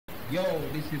Yo,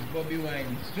 this is Bobi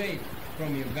Wine straight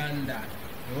from Uganda.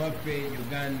 Ewaffe,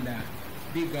 Uganda.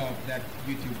 Big up that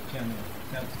YouTube channel.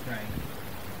 Subscribe.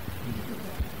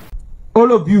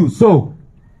 All of you saw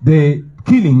the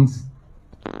killings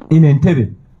in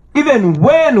Entebbe. Even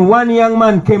when one young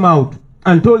man came out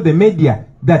and told the media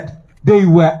that they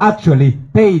were actually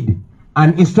paid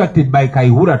and instructed by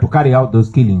Kaihura to carry out those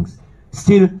killings,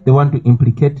 still they want to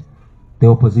implicate the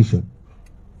opposition.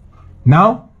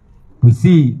 Now, we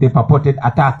see the purported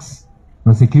attacks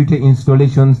on security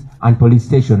installations and police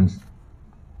stations.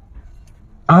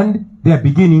 And they are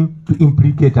beginning to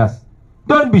implicate us.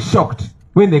 Don't be shocked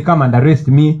when they come and arrest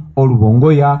me, or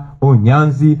Bongoya, or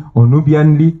Nyanzi, or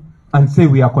Nubianli, and say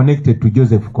we are connected to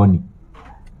Joseph Kony,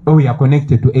 or we are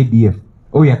connected to ADF,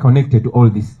 or we are connected to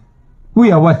all this.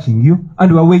 We are watching you,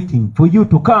 and we are waiting for you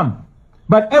to come.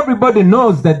 But everybody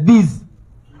knows that these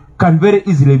can very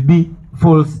easily be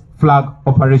false flag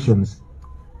operations.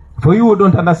 For you who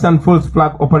don't understand false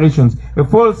flag operations, a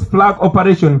false flag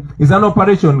operation is an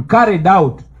operation carried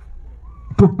out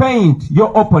to paint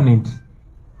your opponent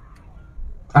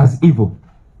as evil.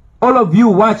 All of you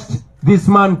watched this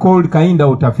man called Kainda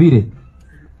Otafire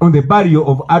on the burial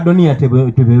of Adonia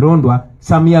Teberondwa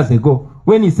some years ago,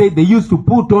 when he said they used to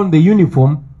put on the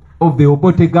uniform of the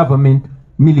Obote government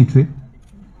military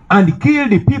and kill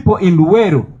the people in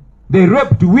Luweru. They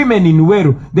raped women in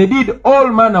Luweru. They did all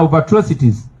manner of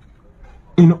atrocities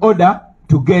in order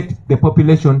to get the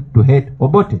population to hate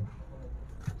Obote.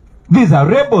 These are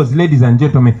rebels, ladies and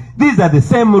gentlemen. These are the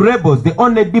same rebels. The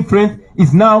only difference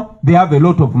is now they have a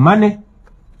lot of money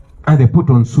and they put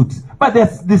on suits. But they're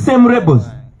the same rebels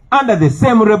under the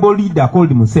same rebel leader called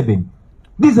Museveni.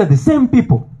 These are the same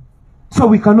people. So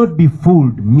we cannot be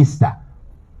fooled, mister.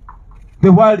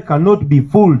 The world cannot be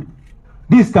fooled.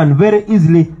 This can very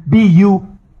easily be you.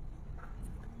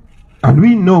 And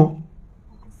we know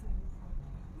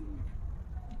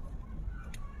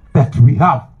that we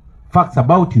have facts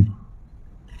about you.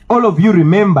 All of you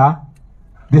remember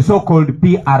the so-called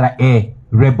PRA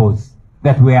rebels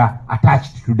that were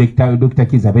attached to Dr.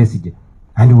 Kizza Besigye,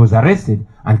 and he was arrested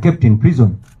and kept in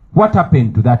prison. What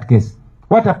happened to that case?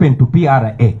 What happened to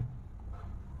PRA?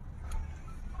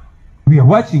 We are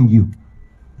watching you.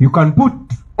 You can put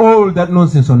all that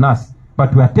nonsense on us,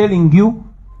 but we are telling you,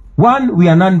 one, we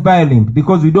are non-violent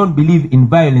because we don't believe in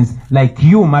violence like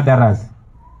you murderers.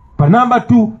 But number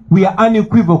two, we are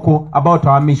unequivocal about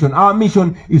our mission. Our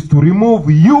mission is to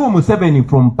remove you, Museveni,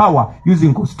 from power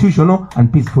using constitutional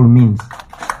and peaceful means.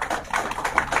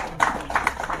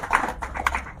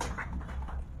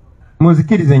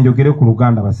 Muzikirize njogere ku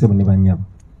Luganda basebo ne banyabo.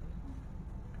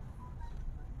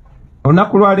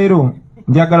 Olunaku lwa leero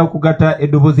njagala okugata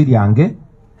eddoboozi lyange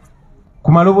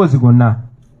ku maloboozi gonna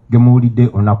ge muwulidde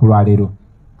olunaku lwa leero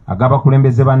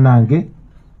ag'abakulembeze bannange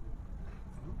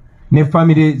ne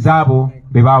famire zaabo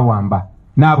be baawamba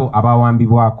n'abo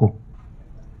abaawambibwako.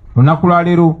 Olunaku lwa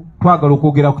leero twagala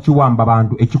okwogera ku kiwamba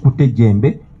bantu ekikutte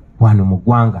ejjembe wano mu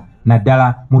ggwanga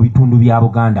naddala mu bitundu bya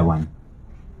Buganda wano.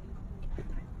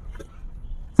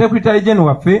 Secretary General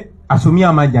waffe asomye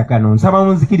amajja gano, nsaba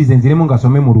munzikirize nziremu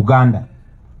ngasome mu Luganda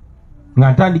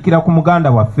nga ntandikira ku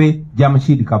muganda waffe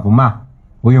Jamshid Kavuma,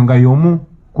 oyo nga y'omu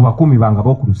ku bakumi bange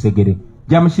b'oku Lusegere.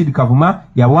 Jamshid Kavuma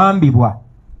yawambibwa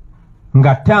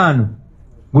nga 5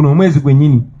 guno omwezi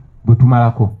gwennyini gwe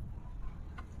tumalako.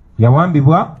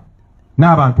 Yawambibwa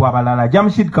n'abantu abalala.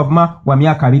 Jamshid Kavuma wa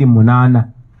myaka 28.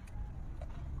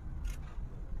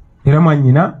 Era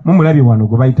mwannyina mumulabye wano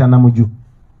gwe bayita Namuju.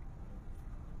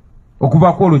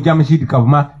 Okuva ku olwo Jamshid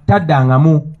Kavuma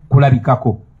taddangamu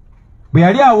kulabikako. Bwe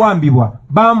yali awambibwa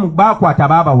baakwata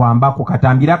baabawambako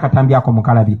katambyako mu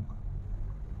kalabi.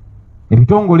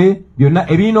 Ebitongole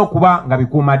byonna ebirina okuba nga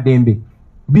bikuuma ddembe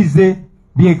bize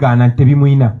byegaana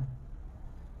tebimuyina.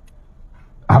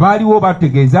 Abaaliwo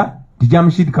bategeeza ti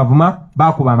Jamshid Kavuma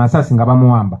baakuba amasasi nga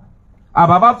bamuwamba.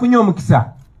 Abo abafunye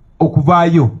omukisa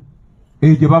okuvaayo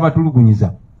eyo gye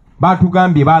babatulugunyiza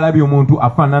baatugambye baalabye omuntu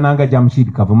afaanana nga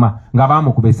Jamshid Kavuma nga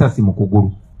baamukuba essasi mu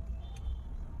kugulu.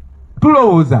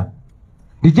 Tulowooza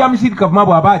ti Jamshid Kavuma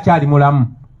bw'aba akyali mulamu,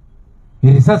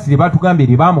 essasi lye baatugambye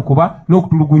lye baamukuba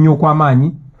n'okutulugunya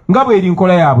okw'amaanyi nga bwe eri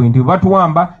nkola yaabwe nti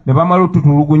batuwamba ne bamala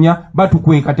otutulugunya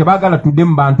batukweka tebaagala tudde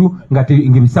mu bantu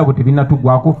ng'ebisago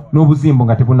tebinnatugwako n'obuzimbo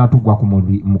nga tebunnatugwa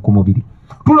ku mubiri.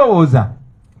 Tulowooza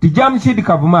ti Jamshid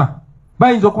Kavuma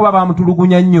bayinza okuba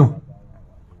baamutulugunya nnyo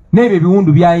n'ebyo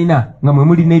ebiwundu by'alina nga mwe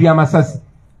muli n'ebyamasasi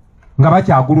nga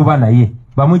bakyaguluba naye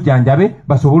bamujjanjabe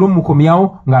basobole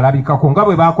omukomyawo ng'alabikako nga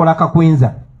bwe baakola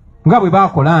Kakwenza, nga bwe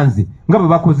baakola nze, nga bwe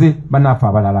bakoze bannaffe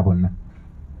abalala bonna.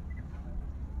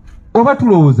 Oba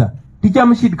tulowooza ti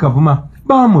Jamshid Kavuma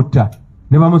baamutta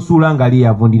ne bamusuula ngali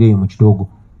yavundireyo mu kitoogo.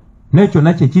 N'ekyo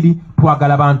nakyo kiri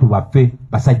twagala bantu baffe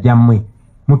basajja mmwe.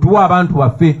 Mutuwa abantu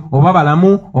baffe oba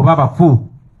balamu oba bafu.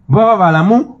 Baba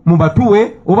balamu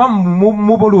mubatuwe oba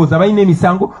mubolooza balina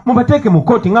emisango mubateeke mu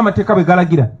kooti ng'amateeka bwe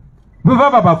galagira. Bwe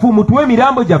baba bafu mutuwe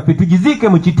emirambo gyaffe tugiziike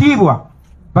mu kitiibwa.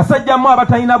 Basajja mmwe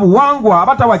abatalina buwangwa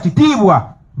abatawa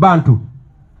kitiibwa bantu.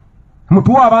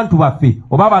 Mutuwa abantu baffe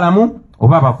oba balamu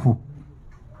oba bafu.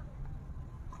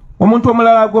 Omuntu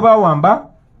omulala gwe bawamba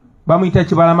bamuyita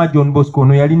Kibalama John Bosco,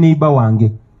 ono yali neiba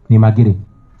wange ne Magere.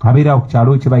 Abeera ku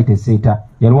kyalo kye bayita Seeta.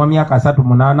 Yali wa myaka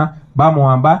 38,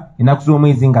 bamuwamba ennaku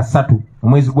z'omwezi nga 3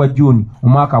 omwezi gwa Juni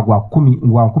omwaka gwa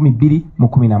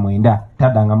 2019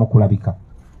 taddangamu kulabika.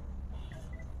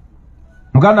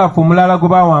 Muganda waffe omulala gwe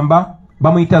bawamba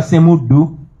bamuyita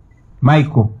Semuddu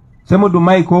Michael. Semuddu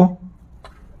Michael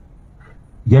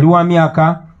yali wa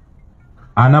myaka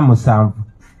 47.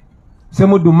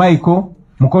 Semuddu Michael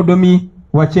mukodomi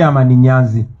wa Chairman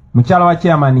Nyanzi, mukyala wa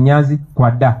Chairman Nyanzi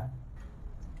kwadda.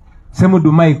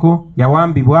 Semuddu Michael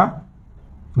yawambibwa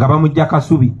nga bamujja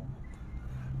Kasubi.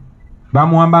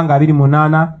 Bamuwamba nga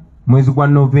 28 mwezi gwa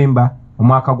Novemba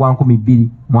omwaka gwa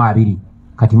 2020.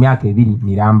 Kati myaka 2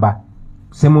 miramba.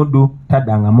 Semuddu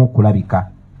taddangamu kulabika.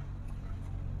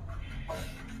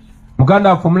 Muganda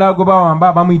waffe omulala gwe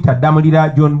bawamba bamuyita Damulira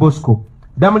John Bosco.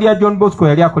 Damulira John Bosco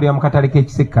yali akolera mu katale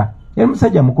k'Ekiseka. Yali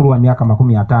musajja mukulu wa myaka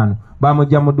 50.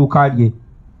 Bamujja mu dduuka lye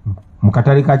mu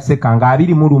katale ka Kiseka nga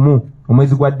 21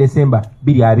 omwezi gwa Desemba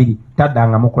 2020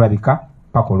 taddangamu kulabika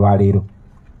paka olwaleero.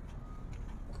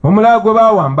 Omulala gwe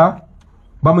bawamba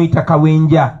bamuyita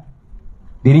Kawenja.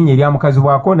 Erinnya erya mukazi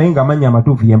bwako naye nga amannya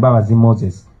amatuufu ye Mbabazi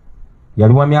Moses.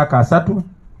 Yali wa myaka 3.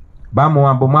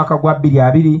 Bamuwamba omwaka gwa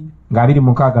 2020 nga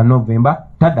 26 Novemba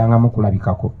taddangamu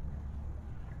kulabikako.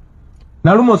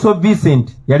 Nalumoso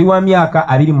Vincent yali wa myaka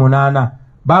 28.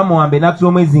 Bamuwamba ennaku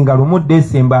z'omwezi nga 1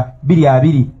 Desemba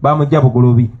 2020 bamujja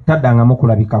Bugolobi taddangamu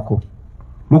kulabikako.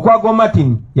 Lukwago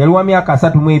Martin yali wa myaka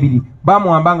 32.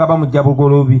 Bamuwamba nga bamujja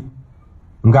Bugolobi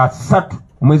nga 3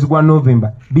 omwezi gwa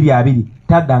Novemba 2020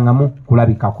 taddangamu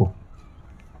kulabikako.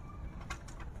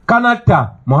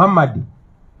 Kanata Muhammad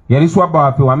yali swabba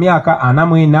waffe wa myaka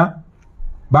 44.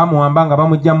 Bamuwamba nga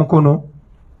bamujja Mukono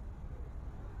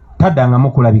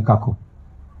taddangamu kulabikako.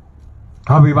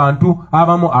 Abo bantu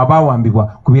abamu abawambibwa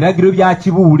ku biragiro bya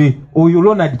Kibuule, oyo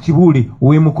Ronald Kibuule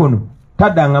owe Mukono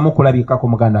taddangamu kulabikako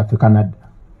muganda waffe Canada.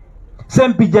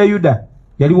 Sempija Yuda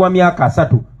yali wa myaka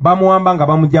 3. Bamuwamba nga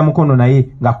bamujja Mukono naye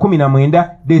nga 19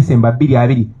 Desemba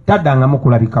 2020 taddangamu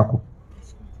kulabikako.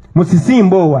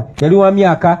 Musisimbowa yali wa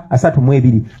myaka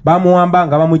 32. Bamuwamba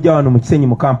nga bamujja wano mu Kisenyi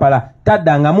mu Kampala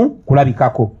taddangamu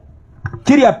kulabikako.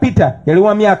 Kirya Peter yali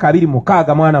wa myaka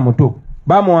 26 mwana muto.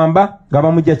 Bamuwamba nga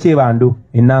bamujja Kyebando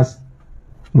Enansi.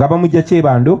 Nga bamujja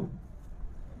Kyebando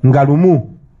nga 1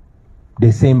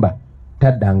 Desemba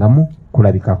taddangamu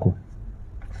kulabikako.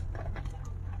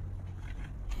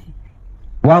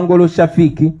 Wangolo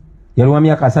Shafiki yali wa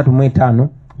myaka 35.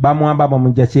 Bamuwamba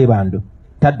bamujja Kyebando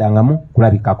taddangamu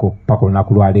kulabikako paka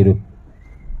olunaku lwaleero.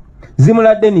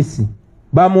 Zimula Dennis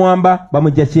bamuwamba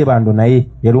bamujja Kyebando naye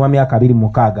yali wa myaka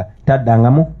 26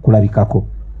 taddangamu kulabikako.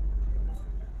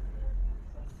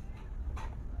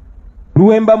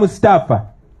 Luwemba Mustafa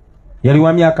yali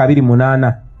wa myaka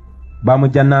 28.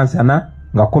 Bamujja Nansana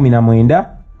nga 19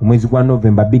 omwezi gwa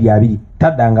Novemba 2020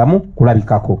 taddangamu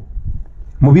kulabikako.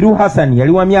 Mubiru Hassan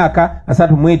yali wa myaka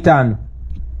 35.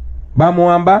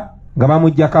 Bamuwamba nga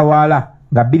bamujja Kawaala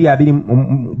nga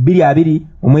 2020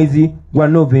 omwezi gwa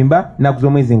Novemba na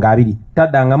kuzomwezi nga 2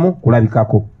 taddangamu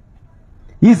kulabikako.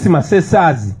 Isima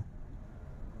Sesazi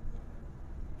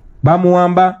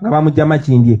bamuwamba nga bamujja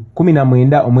Makindye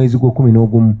 19 omwezi gwa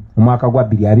 11 omwaka gwa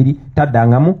 2020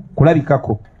 taddangamu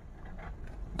kulabikako.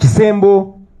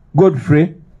 Kisembo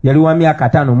Godfrey yali wa myaka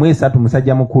 5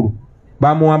 musajja mukulu.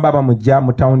 Bamuwamba bamujja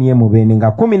mu town ye Mubende nga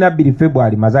 12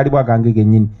 February mazalibwa gange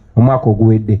gennyini omwaka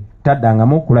oguwedde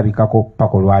taddangamu kulabikako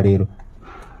paka olwaleero.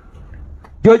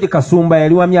 George Kasumba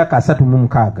yali wa myaka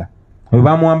 36. Bwe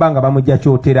bamuwamba nga bamujja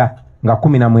Kyotera nga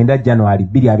 19 January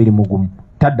 2021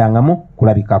 taddangamu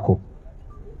kulabikako.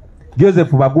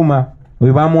 Joseph Baguma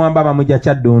bwe bamuwamba bamujja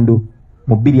Kyaddondo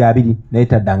mu 2020 naye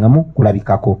taddangamu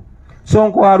kulabikako.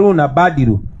 Sonko Haruna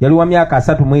Badiru yali wa myaka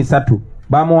 33.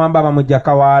 Bamuwamba bamujja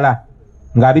Kawaala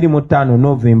nga 25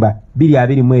 Novemba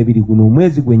 2022 guno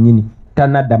omwezi gwennyini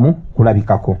tanaddamu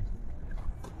kulabikako.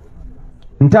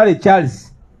 Ntale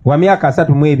Charles wa myaka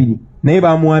 32 naye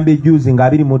bamuwamba juzi nga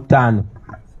 25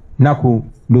 naku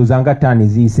ndozanga tani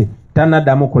ziise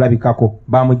tanaddamu kulabikako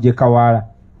bamujje Kawaala.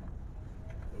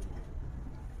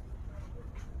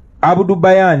 Abudu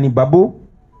Bayani Babu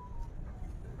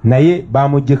naye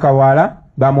bamujje Kawaala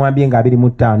bamuwambye nga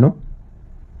 25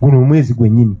 guno omwezi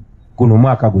gwennyini guno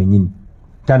omwaka gwennyini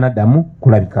tanaddamu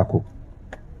kulabikako.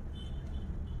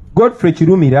 Godfrey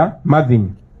Kirumira Marvin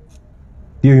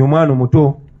yoyo mwana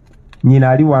omuto nyina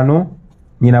ali wano,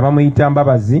 nyina bamuyita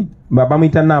Mbabazi,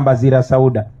 bamuyita Nambazira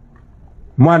Sauda,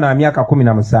 mwana wa myaka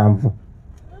 17.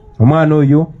 Omwana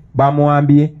oyo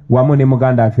bamuwambye wamu ne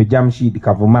muganda waffe Jamshid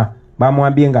Kavuma,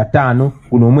 bamuwambye nga 5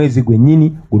 guno omwezi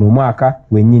gwennyini guno omwaka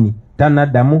gwennyini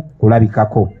tanaddamu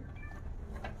kulabikako.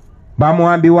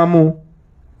 Bamuwambye wamu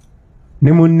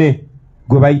ne munne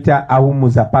gwe bayita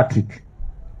Awumuza Patrick,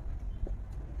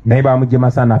 naye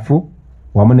bamugye sanafu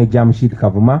wamu ne Jamshid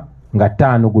Kavuma nga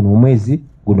 5 guno omwezi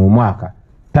guno omwaka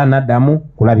tanaddamu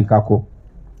kulabikako.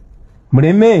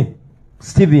 Muleme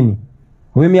Steven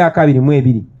ow'emyaka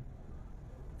 22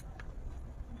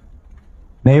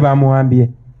 naye bamuwambye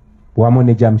wamu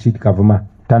ne Jamshid Kavuma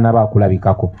tanaba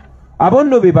kulabikako. Abo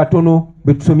nno be batono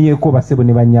betusomyeko basebo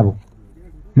ne bannyabo,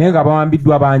 naye nga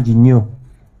bawambiddwa bangi nnyo.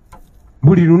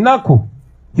 Buli lunaku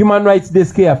Human Rights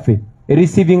Desk yaffe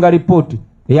receiving a report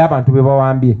ey'abantu be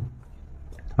bawambye.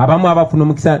 Abamu abafuna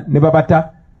omukisa ne babata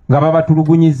nga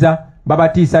babatulugunyiza,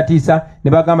 babatiisatiisa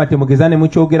ne bagamba temugeza ne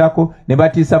mukyogerako, ne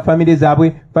batiisa famire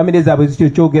zaabwe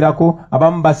zikyogerako.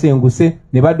 Abamu basenguse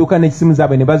ne badduka n'ekisimu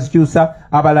zaabwe ne bazikyusa,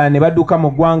 abalala ne badduka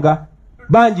mu ggwanga.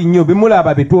 Bangi nnyo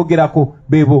bemulaba betwogerako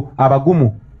bebo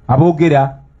abagumu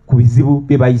aboogera ku bizibu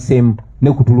bye bayiseemu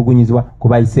ne kutulugunyizibwa ku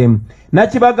bayiseemu.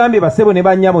 Nakibagambye basebo ne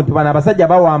bannyabo nti bano abasajja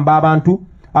bawamba abantu,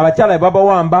 abakyala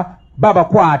babawamba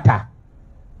babakwata.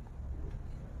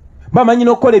 Bamanyi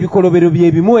n'okukola ebikolobero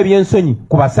byebimu eby'ensonyi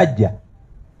ku basajja.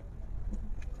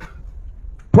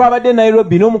 Twabadde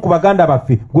Nairobi n'omu ku baganda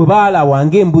baffe gwe baalawa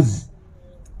ng'embuzi.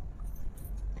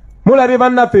 Mulabye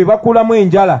bannaffe bakulamu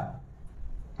enjala,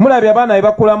 mulabye abaana be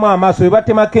bakulamu amaaso, be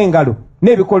batemako engalo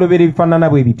n'ebikolobero ebifaanana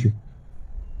bwe bityo.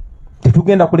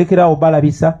 Tetugenda kulekerawo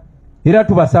balabisa, era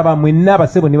tubasaba mwenna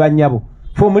abasebo ne bannyabo,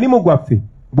 fe omulimu gwaffe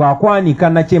gwakwanika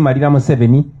nakyemalira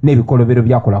Museveni n'ebikolobero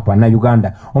byakola kwa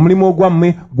Uganda. Omulimu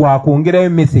ogwammwe gwakwongerayo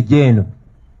message eno,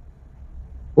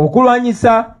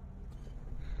 okulwanyisa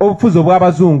obufuzi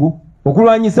obw'abazungu,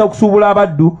 okulwanyisa okusuubula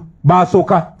abaddu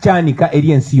basooka kyanika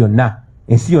eri ensi yonna.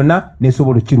 Ensi yonna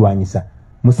nesobola okukirwanyisa.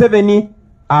 Museveni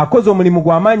akoze omulimu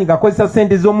gw'amaanyi ng'akozesa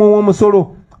ssente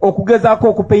z'omusolo okugezaako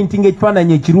okupaintinga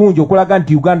ekifaananyi ekirungi okulaga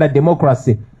nti Uganda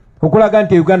democracy, okulaga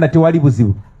nti Uganda tewali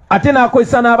buzibu. Ate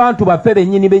n'akozesa n'abantu baffe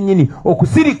bennyini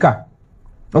okusirika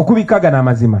okubikagana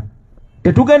amazima.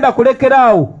 Tetugenda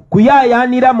kulekeraawo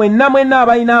kuyaayaanira mwenna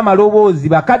abalina amaloboozi,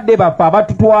 bakadde baffe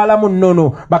abatutwala mu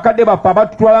nnono, bakadde baffe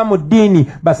abatutwala mu ddiini,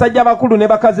 basajja bakulu ne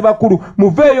bakazi bakulu,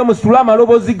 muveeyo musitule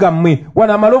amaloboozi gammwe.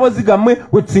 Wano amaloboozi gammwe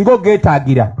we tusinga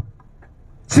ogeetaagira.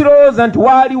 Sirowooza nti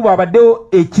waaliwo abaddewo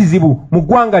ekizibu mu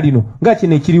ggwanga lino nga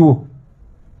kino ekiriwo.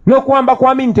 N'okuwamba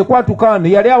kwa Amin tekwatuka wano,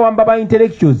 yali awamba ba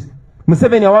intellectuals.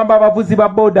 Museveni awamba abavuzi ba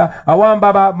boda, awamba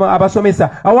abasomesa,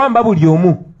 awamba buli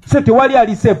omu. So tewali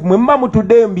ali safe. Mwe mba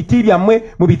mutudde mu biti byammwe,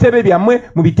 mu bitebe byammwe,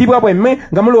 mu bitibwa bwemmwe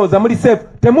nga mulowooza muli safe.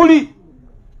 Temuli.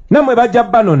 Nammwe bajja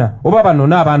banona oba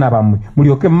banona abaana bammwe,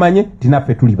 mulyoke mmanye nti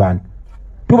naffe tuli bantu.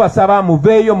 Tubasaba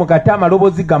muveeyo mugate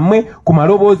amaloboozi gammwe ku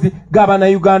maloboozi g'abaana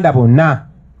Uganda bonna.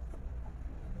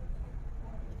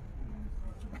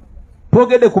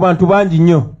 Twogedde ku bantu bangi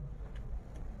nnyo,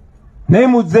 naye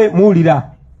muzze muwulira.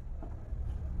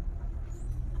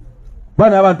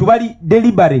 Bano abantu bali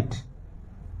deliberate.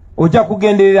 Ojja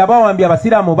kugenderera bawambye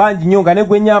abasiraamu bangi nnyo nga ne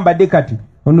gwe nyambadde kati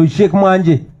ono Sheikh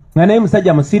Mwanje nga naye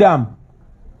musajja musiraamu.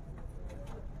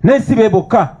 Naye si be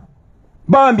bokka,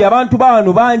 bawambye abantu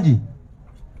bawano bangi.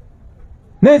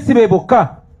 Naye si be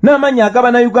bokka, n'amannya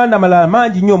ag'Abannayuganda malala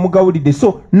mangi nnyo mugawulidde.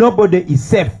 So nobody is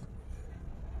safe.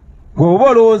 Gwe oba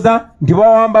olowooza nti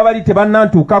bawamba bali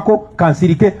tebannantuukako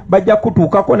kansirike, bajja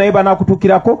kutuukako naye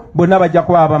banaakutuukirako, bonna bajja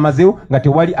kuba bamazeewo nga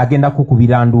tewali agenda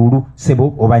kukubira nduulu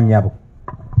sebo oba nnyabo.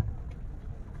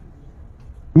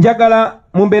 Njagala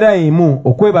mu mbeera emu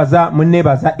okwebaza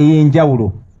munneebaza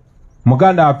ey'enjawulo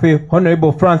muganda waffe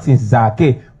Honorable Francis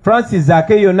Zaake. Francis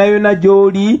Zaake yonna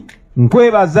gy'oli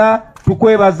nkwebaza,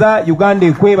 tukwebaza, Uganda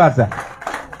ekwebaza.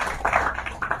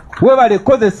 Weebale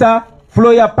kozesa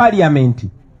floor ya Parliament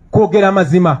kwogera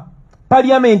mazima.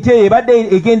 Parliament eyo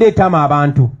ebadde egenda etama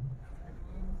abantu.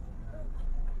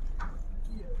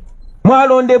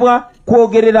 Mwalondebwa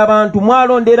kwogerera abantu,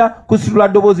 mwalondera kusitula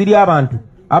ddoboozi ly'abantu.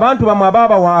 Abantu bamwe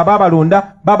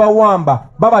ababalonda babawamba,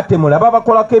 babatemula,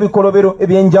 babakolako ebikolobero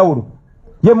eby'enjawulo.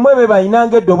 Yemmwe be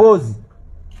bayinanga eddoboozi,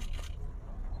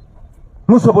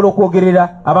 musobola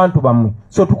okwogerera abantu bammwe.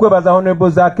 So tukwebaza Honorable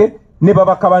Zaake ne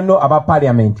babaka banno aba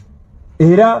Parliament.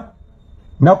 Era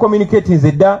na communicating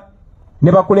zedda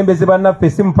ne bakulembeze bannaffe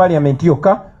si mu Parliament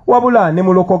yokka, wabula ne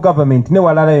mu local government ne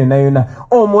walala yonna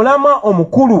omulamwa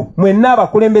omukulu mwenna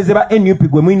abakulembeze ba NUP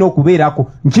gwe mulina okubeerako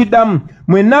nkiddamu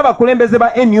mwenna abakulembeze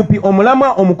ba NUP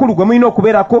omulamwa omukulu gwe mulina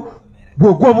okubeerako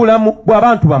gwe gw'obulamu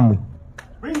bw'abantu bammwe.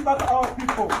 Bring back our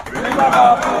people. Bring back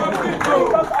our people.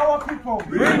 Bring back our people.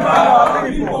 Bring back our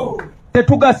people.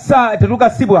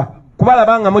 Tetugasibwa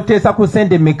kubalaba nga muteesa ku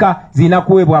sente meka zina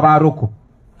kuweebwa abaroko.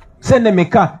 Sente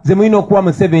meka ze mulina okuwa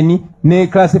Museveni ne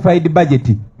classified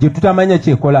budget gye tutamanya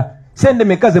kyekola. Sente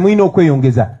meka ze mulina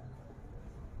okweyongeza.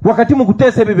 Wakati mu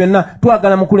kuteesa ebyo byonna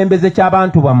twagala mukulembeze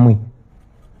ky'abantu bammwe.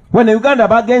 Wano Uganda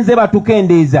bagenze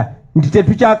batukendeeza nti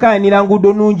tetukyakayanira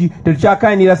nguudo nungi,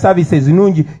 tetukyakayanira services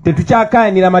nungi,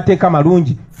 tetukyakayanira mateeka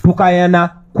malungi, tukayana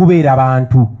kubeera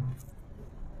bantu.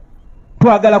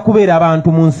 Twagala kubeera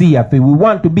abantu mu nsi yaffe. We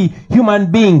want to be human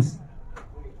beings.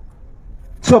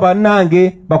 So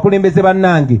bannange, bakulembeze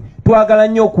bannange, twagala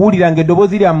nnyo okuwulira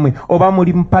ng'eddoboozi lyammwe oba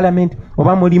muli mu parliament,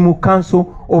 oba muli mu council,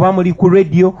 oba muli ku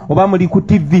radio, oba muli ku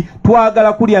TV,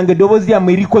 twagala kulya ng'eddoboozi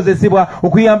lyammwe likozesebwa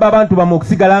okuyamba abantu bammwe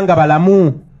okusigala nga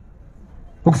balamu,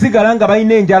 okusigala nga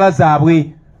balina enjala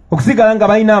zaabwe, okusigala nga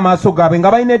balina amaaso gaabwe,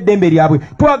 nga balina eddembe lyabwe.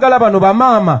 Twagala bano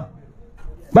bamaama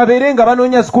babeere nga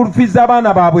banoonya school fees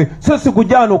z'abaana baabwe, so si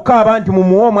kujja wano kaaba nti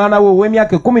mumuwe omwana we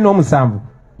ow'emyaka 17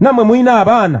 nammwe mulina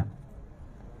abaana.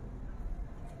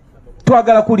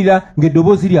 Twagala kulira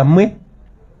ng'eddoboozi lyammwe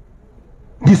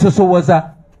lisosowoza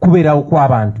kubeerawo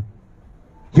kw'abantu.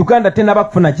 Uganda tennaba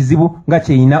kufuna kizibu nga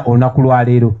kyeyina olunaku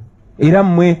lwaleero, era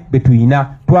mmwe be tuyina.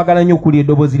 Twagala nnyo okulira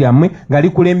eddoboozi lyammwe nga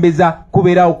likulembeza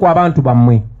kubeerawo kw'abantu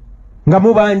bammwe, nga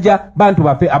mubanja bantu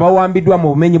baffe abawambiddwa mu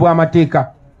bumenyi bw'amateeka.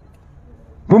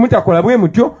 Bwe mutakola bwe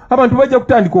mutyo abantu bajja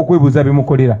kutandika okwebuuza bye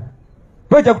mukolera,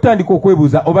 bajja kutandika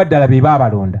okwebuuza oba ddala be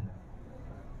baabalonda.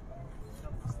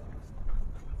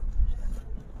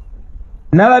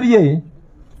 Nalabye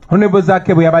Honorable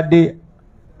Zake bwe yabadde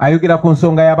ayogera ku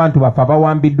nsonga y'abantu baffe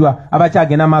abawambiddwa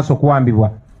abakyagenda maaso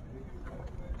okuwambibwa,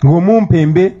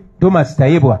 ng'omumpembe Thomas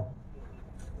Tayebwa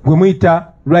gwe muyita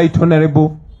Right Honorable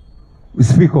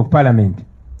Speaker of Parliament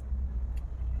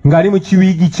ng'ali mu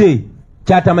kiwiigi kye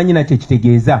kyatamanyi nakyo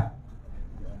kitegeeza,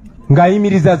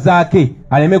 ng'ayimiriza Zake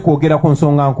aleme kwogera ku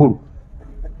nsonga nkulu,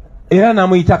 era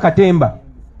namuyita Katemba.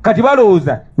 Kati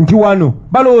balowooza nti wano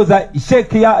balowooza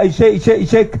Sheikh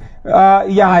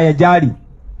Yahaya gyali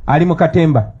ali mu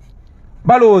Katemba,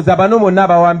 balowooza bano bonna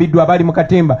abawambiddwa bali mu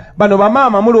Katemba. Bano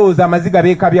bamaama mulowooza amaziga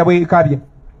beekabya bwekabya,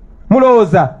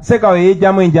 mulowooza Sekawe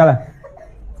yejjamu enjala.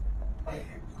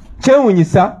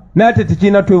 Kyewuunyisa n'ate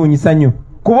tekirina twewuunyisa nnyo,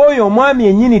 kuba oyo omwami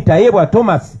yennyini Tayebwa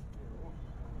Thomas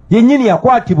yennyini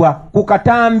yakwatibwa ku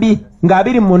katambi nga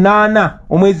 28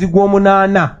 omwezi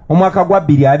gw'omunaana omwaka gwa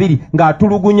 2020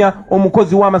 ng'atulugunya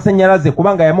omukozi w'amasannyalaze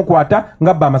kubanga yamukwata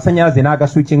ng'abba amasannyalaze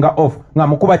n'agaswitchinga off nga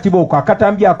mukuba kibooko.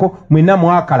 Akatambi ako mwenna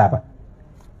mwakalaba.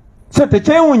 So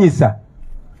tekyewuunyisa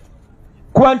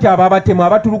kuba nti abo abatemu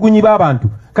abatulugunyi b'abantu,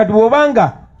 kati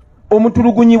bw'obanga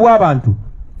omutulugunyi bw'abantu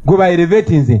gwe ba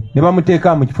elevatinze ne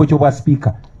bamuteeka mu kifo ky'obwa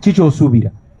sipiika,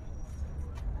 kikyosuubira.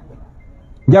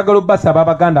 Njagala obbasaba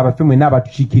Abaganda baffe mwenna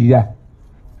abatukiikirira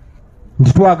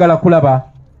nti twagala kulaba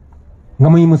nga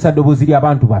muyimusa ddoboozi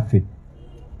ly'abantu baffe.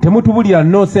 Temutubulira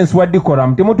nonsense wa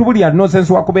decorum, temutubulira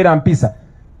nonsense wa kubeera mpisa.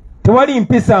 Tewali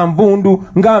mpisa nvundu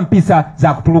nga mpisa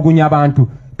za kutulugunya abantu,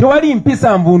 tewali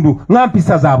mpisa nvundu nga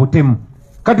mpisa za butemu.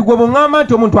 Kati gwe bw'oŋŋamba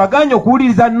nti omuntu aganye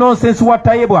okuwuliriza nonsense wa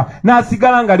Tayebwa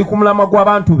n'asigala nga ali ku mulamwa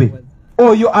gw'abantu be,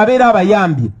 oyo abeera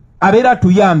abayambye, abeera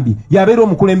tuyambi, yabeera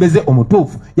omukulembeze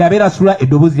omutuufu, yabeera asula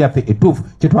eddoboozi lyaffe ettuufu.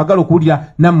 Kye twagala okuwulira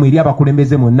nammwe eri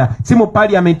abakulembeze mwonna, si mu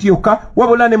paliamenti yokka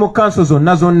wabula ne mu kanso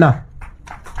zonna.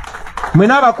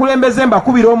 Mwena abakulembeze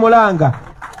mbakubira omulanga,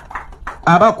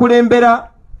 abakulembera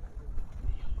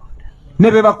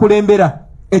ne be bakulembera,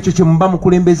 ekyo kye muba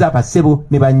mukulembeza bassebo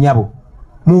ne bannyabo,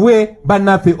 muwe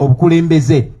bannaffe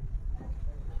obukulembeze.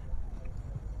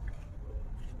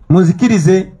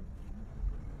 Munzikirize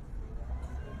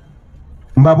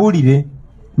mbabuulire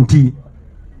nti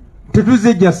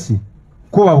tetuzze jasi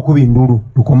kuba bukubi ndulu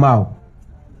tukomaawo.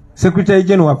 Secretary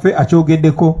General waffe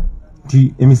akyogeddeko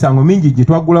nti emisango mingi gye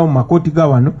twaggulawo mu makooti ga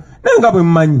wano, naye nga bwe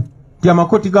mumanyi nti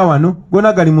amakooti ga wano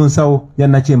gonna gali mu nsawo ya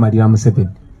Nakyemalira Museveni.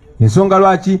 Ensonga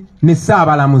lwaki ne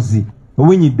Ssaabalamuzi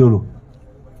Owinyiddolo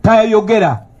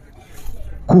tayogera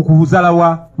ku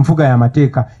kuzalawa nfuga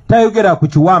y'amateeka, tayogera ku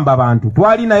kiwamba abantu.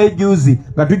 Twali naye juzi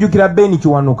nga tujjukira Ben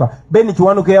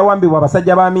Kiwanuka yawambibwa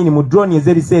abasajja ba Amini mu drone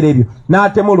ez'ebiseera ebyo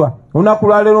n'atemulwa olunaku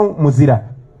lwaleero muzira.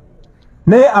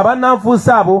 Naye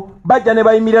abannanfuusa abo bajja ne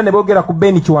bayimirira ne boogera ku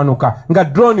Ben Kiwanuka nga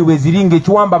drone we ziringa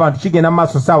ekiwamba abantu kigenda mu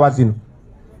maaso ssaawa zino.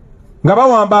 nga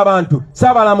bawamba abantu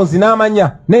Saabalamuzi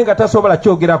n'amanya naye nga tasobola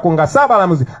kyogerako nga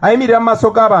Saabalamuzi ayimirira mu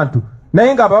maaso g'abantu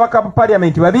naye nga ababaka ba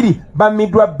parliament babiri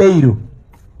bammiddwa beyiro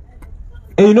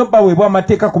erina baweebwa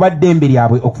amateeka kuba ddembe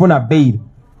lyabwe okufuna beyiro.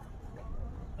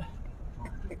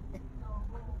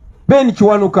 Ben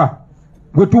Kiwanuka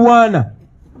gwe tuwaana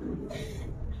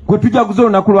gwe tujaguza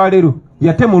olunaku lwaleero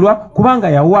yatemulwa kubanga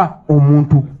yawa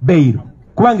omuntu beyiro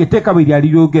kubanga etteeka bwe lyali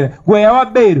lyogera gwe yawa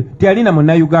beyiro teyalina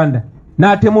munnayuganda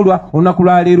n'atemulwa olunaku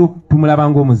lwaleero tumulaba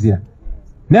ng'omuzira.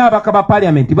 Naye ababaka ba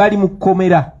parliament bali mu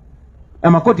kkomera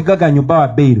amakooti gaganya bawa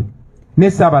beyiro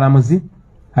ne Saabalamuzi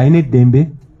ayina eddembe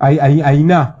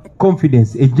ayina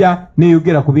confidence ejja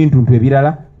neeyogera ku bintu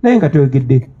ebirala naye nga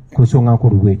toyogedde ku nsonga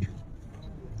nkulu bwetyo.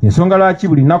 Ensonga lwaki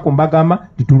buli nnaku mbagamba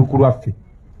tituli ku lwaffe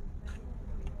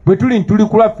bwe tuli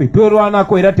ku lwaffe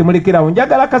twerwanako era temulekerawo.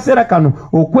 Njagala akaseera kano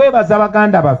okwebaza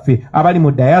baganda baffe abali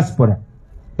mu diaspora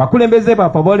bakulembeze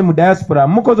baffe abali mu diaspora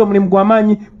mukoze omulimu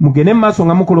gw'amaanyi mugende mu maaso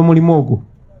nga mukola omulimu ogwo.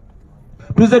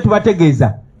 Tuze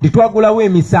tubategeeza titwagulawo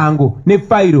emisango ne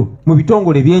fayiro mu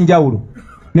bitongole ebyenjawulo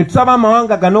ne tusaba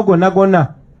amawanga gano gonna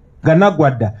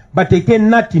ganagwadda bateeke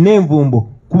ennatti n'envumbo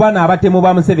ku baana abatemu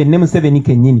ba Museveni ne Museveni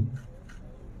kennyini.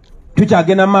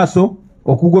 Tukyagenda maaso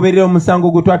okugoberera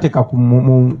omusango gwe twateeka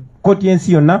mu kkooti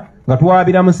y'ensi yonna nga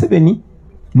tuwabira Museveni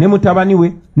ne mutabani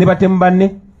we ne batemu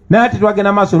banne naye ate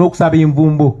twagenda maaso n'okusaba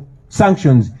envumbo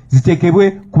sanctions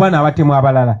ziteekebwe ku baana abatemu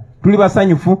abalala. Tuli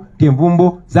basanyufu nti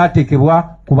envumbo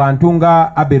zaateekebwa ku bantu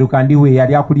nga Abel Kandiwe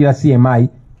yali akulira CMI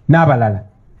n'abalala.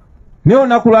 Naye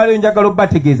olunaku lwaleero njagala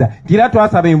obbategeeza nti era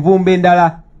twasaba envumbo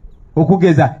endala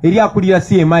okugeza eri akulira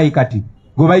CMI kati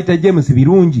gwe bayita James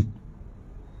Birungi.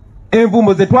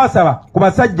 Envumbo ze twasaba ku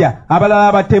basajja abalala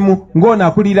abatemu ng'ono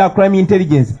akulira crime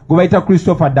intelligence gwe bayita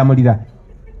Christopher Damulira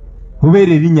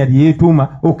obeera erinnya lye yeetuuma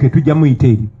tujja muyita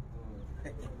eri.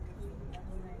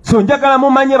 So njagala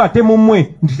mumanye batemu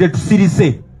mmwe nti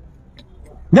tetusirise.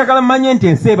 Njagala mmanye nti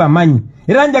ensi ebamanyi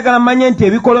era njagala mmanye nti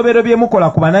ebikolobero bye mukola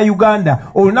ku bannayuganda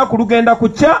olunaku lugenda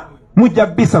kukya mujja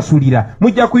bisasulira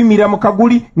mujja kuyimirira mu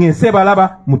kaguli ng'ensi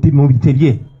ebalaba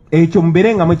mubiterye. Ekyo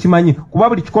mubeere nga mukimanyi kuba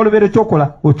buli kikolobero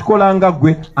kyokola okikola nga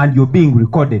ggwe and you're being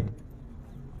recorded.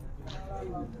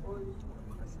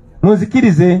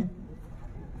 Munzikirize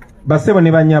basebo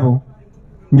ne banyabo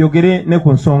njogere ne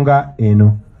ku nsonga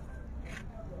eno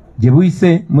gye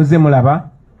buyise muze mulaba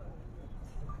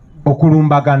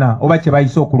okulumbagana oba kye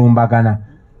bayise okulumbagana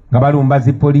nga balumba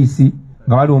zi poliisi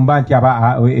nga balumba nti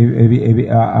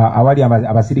awali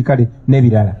abasirikale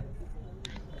n'ebirala.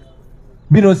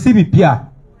 Bino si bipya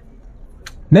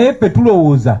naye ffe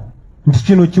tulowooza nti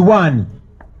kino kiwaani.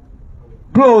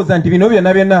 Tulowooza nti bino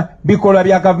byonna bikolwa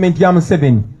bya gavumenti ya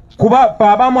Museveni kuba fe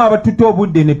abamu abatutte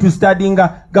obudde ne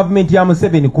tustadinga gavumenti ya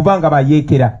Museveni kubanga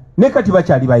bayeekera ne kati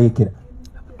bakyali bayeekera.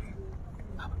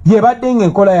 Yebadde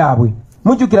ng'enkola yaabwe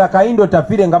mujjukira Kayindo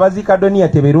Tafire nga baziika Doniya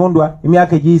Teberondwa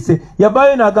emyaka egiyise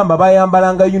yavaayo n'agamba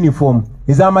bayambalanga uniform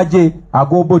ez'amagye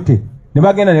ag'Obote ne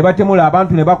bagenda ne batemula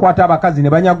abantu ne bakwata abakazi ne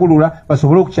banyagulula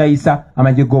basobole okukyayisa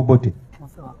amagye g'Obote.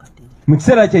 Mu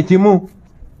kiseera kye kimu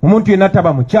omuntu yenna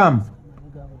taba mukyamu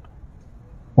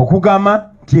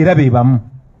okugamba nti era be bamu.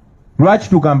 Lwaki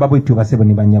tugamba bwetyo basebo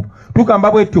ne banyabo?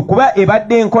 Tugamba bwetyo kuba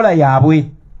ebadde enkola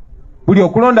yaabwe. Buli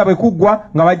okulonda bwe kuggwa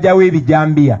nga bajjawo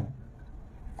ebijambiya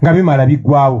nga bimala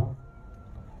biggwawo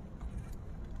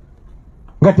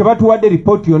nga tebatuwadde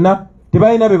ripooti yonna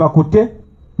tebalina be bakutte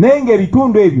naye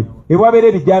ng'ebitundu ebyo ebwabeera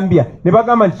ebijambiya ne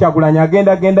bagamba nti Kyagulanyi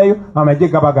agendayo amagye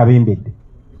gaba gabembedde.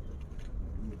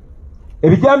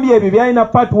 Ebijambiya ebyo byalina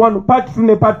part 1 part 2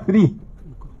 ne part 3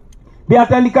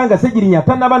 byatandika nga Ssegirinya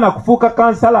tannaba na kufuuka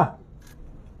kansala.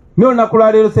 N'olunaku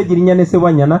lwaleero Ssegirinya ne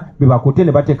Ssebanyana be bakutte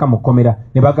ne bateeka mu kkomera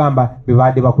ne bagamba be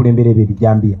baadde bakulembera ebyo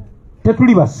ebijambiya.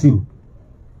 Tetuli basiru.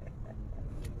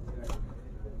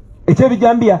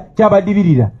 Ekyebijambiya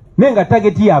kyabadibirira naye nga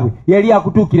tageti yaabwe yali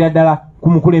akutuukira ddala ku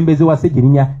mukulembeze wa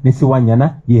Ssegirinya ne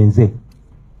Ssewanyana yenze.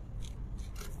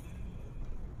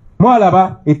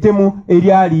 Mwalaba ettemu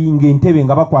eryali ng'entebe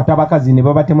nga bakwata abakazi ne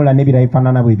babatemula n'ebirala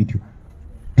ebifaanana bwe bityo.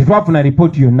 Tetwafuna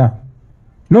ripooti yonna.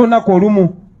 N'olunaku olumu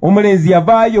omulenzi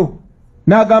yavaayo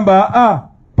n'agamba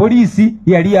poliisi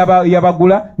yali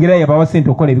yabagula ng'era yabawa ssente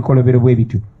okukola ebikolobero bwe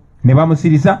bityo ne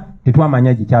bamusirisa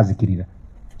tetwamanya gye kyazikirira.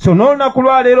 So n'olunaku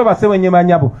lwaleero basebenye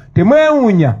banyabo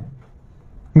temwewuunya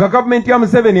nga gavumenti ya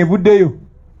Museveni evuddeyo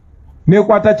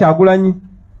n'ekwata Kyagulanyi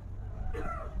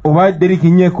oba Derek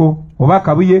Nyeko oba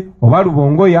Kabuye oba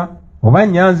Lubongoya oba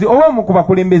Nyanzi oba omu ku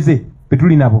bakulembeze be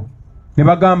tuli nabo ne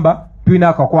bagamba tulina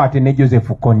akakwate ne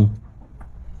Joseph Kony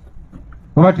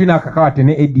oba tulina akakwate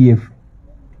ne ADF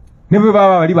ne bwe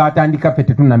baba bali batandika ffe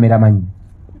tetunnamera manyi.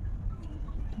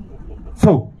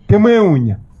 So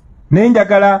temwewuunya naye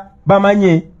njagala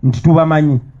bamanye nti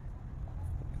tubamanyi,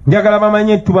 njagala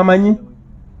bamanye tubamanyi,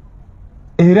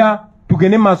 era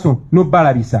tugende maaso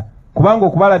n'obalabisa, kubanga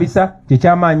okubalabisa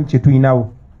kyekyamaanyi kye tulinawo.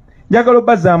 Njagala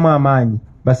obbazaamu amaanyi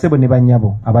basebo ne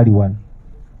bannyabo abali wano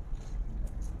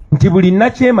nti buli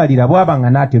nakyemalira bw'aba nga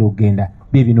n'atera okugenda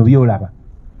bye bino by'olaba.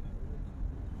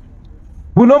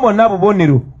 Buno bwonna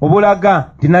bubonero obulaga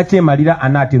nti nakyemalira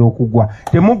anaatera okuggwa.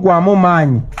 Temuggwamu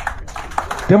maanyi,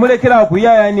 temulekeraawo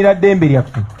kuyaayaanira ddembe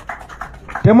lyaffe,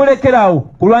 temulekeraawo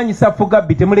kulwanyisa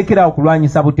Fugabbi, temulekeraawo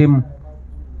kulwanyisa butemu.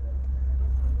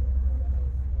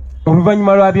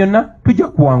 Oluvannyuma lwa byonna tujja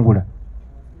kuwangula.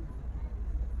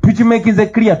 Tukimekinze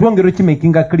clear, twongere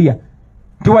okimekinga clear.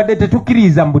 Tuwadde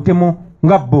tetukkiriza mu butemu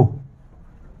nga bo,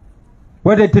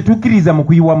 wadde tetukkiriza mu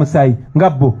kuyiwa musaayi nga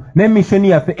bo, n'emishoni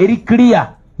yaffe eri clear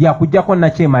yakujjako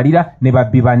nakyemalira ne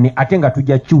babbi banne, ate nga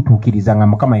tujja kiwutuukiriza nga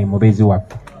Mukama ye mubeezi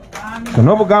waffe. So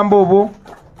n'obugambo obwo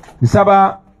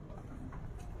nsaba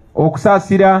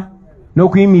okusaasira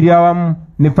n'okuyimirira awamu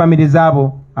ne famire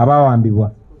zaabo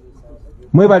abaawambibwa.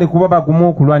 Mwebale kuba bagumu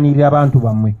okulwanirira abantu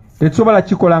bammwe. Tetusobola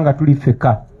kikola nga tuli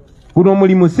ffekka. Guno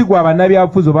omulimu si gwa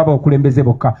bannabyabufuzi oba abakulembeze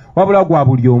bokka, wabula gwa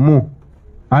buli omu.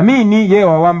 Amini ye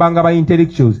wawambanga ba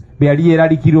intellectuals be yali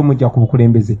yeeralikira omujja ku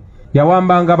bukulembeze,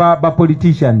 yawambanga ba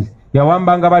politicians,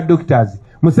 yawambanga ba doctors.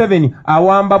 Museveni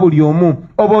awamba buli omu,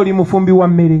 oba oli mufumbi wa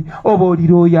mmere, oba oli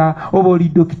looya, oba oli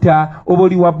dokita, oba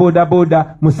oli wa boda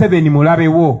boda, Museveni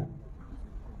mulabewo.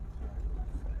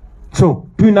 So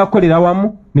tulina kukolera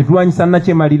wamu ne tulwanyisa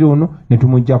nakyemaliro ono ne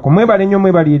tumuggyako. Mwebale nnyo,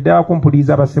 mwebale ddala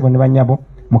kumpuliriza basebo ne bannyabo.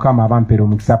 Mukama abampeera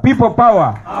omukisa. People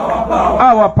power,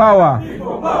 our power.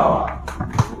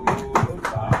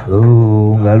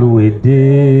 Nga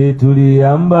luwedde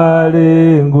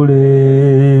tuliyambale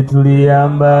ngule,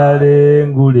 tuliyambale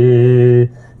ngule,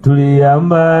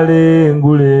 tuliyambale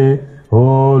ngule,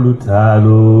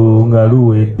 olutalo nga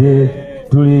luwedde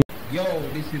tuli. Yo,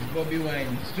 this is Bobi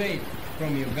Wine straight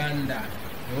from Uganda.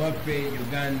 Ewaffe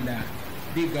Uganda.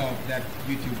 Big up that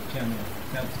YouTube channel.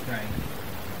 Subscribe.